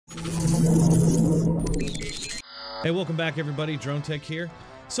Hey, welcome back everybody, Dronetek here.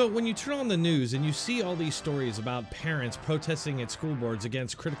 So when you turn on the news and you see all these stories about parents protesting at school boards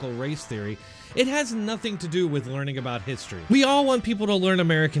against critical race theory, it has nothing to do with learning about history. We all want people to learn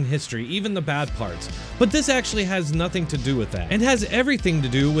American history, even the bad parts, but this actually has nothing to do with that, and has everything to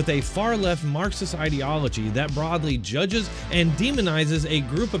do with a far-left Marxist ideology that broadly judges and demonizes a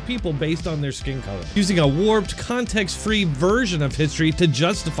group of people based on their skin color, using a warped, context-free version of history to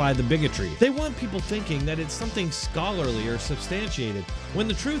justify the bigotry. They want people thinking that it's something scholarly or substantiated, when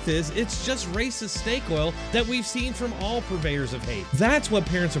the truth is, it's just racist snake oil that we've seen from all purveyors of hate. That's what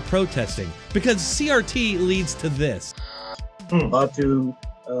parents are protesting, because CRT leads to this. To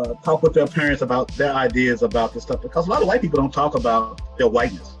talk with their parents about their ideas about this stuff, because a lot of white people don't talk about their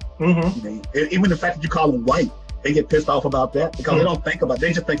whiteness. Even the fact that you call them white, they get pissed off about that because they don't think about it.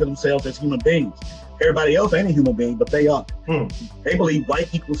 They just think of themselves as human beings. Everybody else ain't a human being, but they are. They believe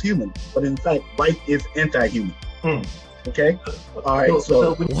white equals human, but in fact, white is anti-human. Okay. All right.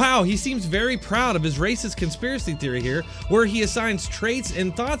 So wow, he seems very proud of his racist conspiracy theory here, where he assigns traits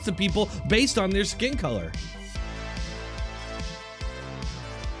and thoughts to people based on their skin color.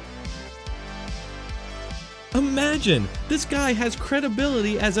 Imagine, this guy has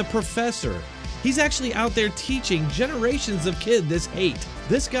credibility as a professor. He's actually out there teaching generations of kids this hate.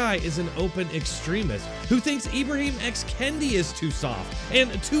 This guy is an open extremist who thinks Ibrahim X. Kendi is too soft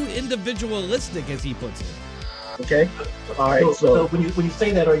and too individualistic, as he puts it. Okay. All right. So when you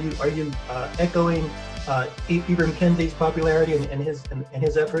say that, are you echoing Ibrahim Kendi's popularity and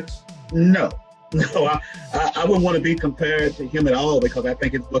his efforts? No, I wouldn't want to be compared to him at all because I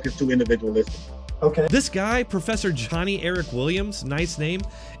think his book is too individualistic. Okay. This guy, Professor Johnny Eric Williams, nice name,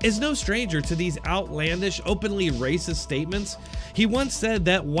 is no stranger to these outlandish, openly racist statements. He once said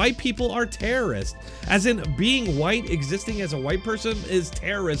that white people are terrorists, as in being white, existing as a white person, is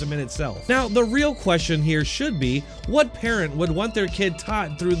terrorism in itself. Now, the real question here should be, what parent would want their kid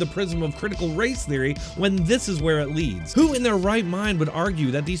taught through the prism of critical race theory when this is where it leads? Who in their right mind would argue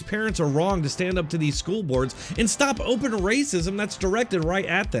that these parents are wrong to stand up to these school boards and stop open racism that's directed right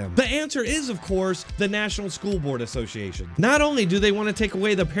at them? The answer is, of course, the National School Board Association. Not only do they want to take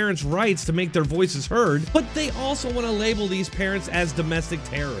away the parents' rights to make their voices heard, but they also want to label these parents as domestic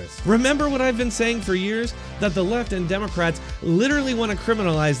terrorists. Remember what I've been saying for years? That the left and Democrats literally want to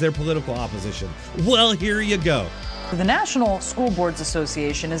criminalize their political opposition. Well, here you go. The National School Boards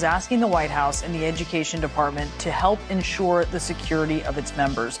Association is asking the White House and the Education Department to help ensure the security of its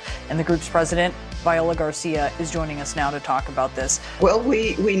members. And the group's president, Viola Garcia, is joining us now to talk about this. Well,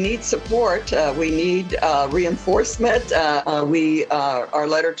 we need support. We need reinforcement. Our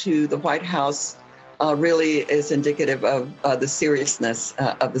letter to the White House really is indicative of the seriousness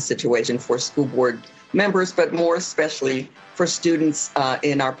of the situation for school board members, but more especially for students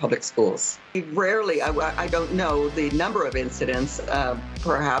in our public schools. Rarely, I don't know the number of incidents,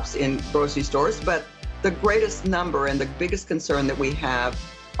 perhaps in grocery stores, but the greatest number and the biggest concern that we have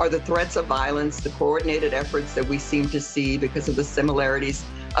are the threats of violence, the coordinated efforts that we seem to see because of the similarities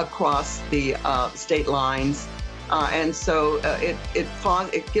across the state lines. And so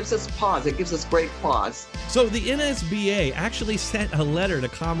it gives us pause. It gives us great pause. So the NSBA actually sent a letter to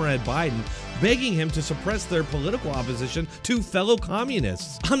Comrade Biden begging him to suppress their political opposition to fellow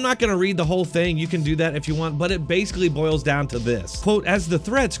communists. I'm not going to read the whole thing. You can do that if you want, but it basically boils down to this. Quote, as the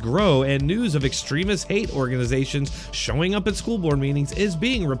threats grow and news of extremist hate organizations showing up at school board meetings is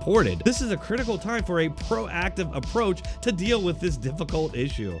being reported, this is a critical time for a proactive approach to deal with this difficult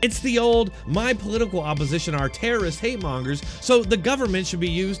issue. It's the old, my political opposition are terrorist hate mongers, so the government should be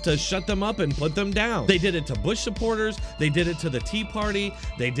used to shut them up and put them down. They did it to Bush supporters, they did it to the Tea Party,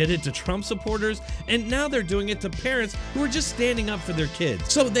 they did it to Trump supporters, and now they're doing it to parents who are just standing up for their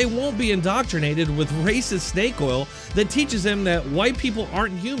kids. So they won't be indoctrinated with racist snake oil that teaches them that white people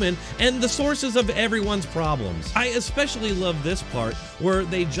aren't human and the sources of everyone's problems. I especially love this part where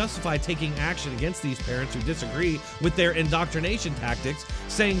they justify taking action against these parents who disagree with their indoctrination tactics,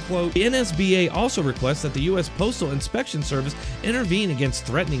 saying, quote, the NSBA also requests that the U.S. Postal Inspection Service intervene against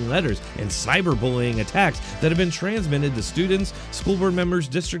threatening letters and cyberbullying attacks that have been transmitted to students, school board members,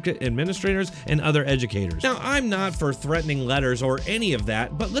 district administrators, and other educators. Now, I'm not for threatening letters or any of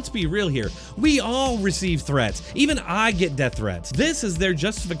that, but let's be real here. We all receive threats. Even I get death threats. This is their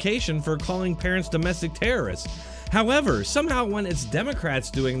justification for calling parents domestic terrorists. However, somehow when it's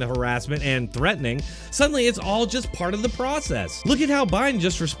Democrats doing the harassment and threatening, suddenly it's all just part of the process. Look at how Biden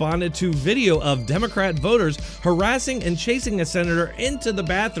just responded to video of Democrat voters harassing and chasing a senator into the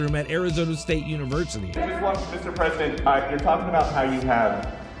bathroom at Arizona State University. Mr. President, you're talking about how you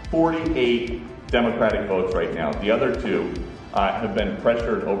have 48 Democratic votes right now. The other two have been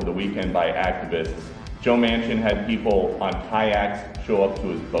pressured over the weekend by activists. Joe Manchin had people on kayaks show up to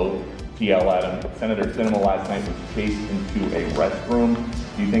his boat to yell at him. Senator Sinema last night was chased into a restroom.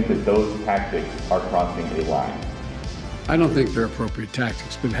 Do you think that those tactics are crossing a line? I don't think they're appropriate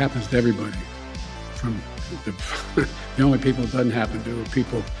tactics, but it happens to everybody. From the only people it doesn't happen to are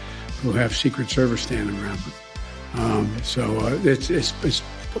people who have Secret Service standing around them. It's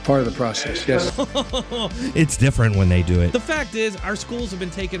part of the process, yes. It's different when they do it. The fact is, our schools have been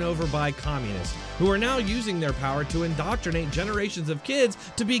taken over by communists who are now using their power to indoctrinate generations of kids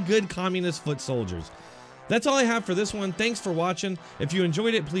to be good communist foot soldiers. That's all I have for this one. Thanks for watching. If you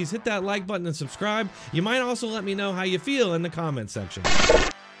enjoyed it, please hit that like button and subscribe. You might also let me know how you feel in the comment section.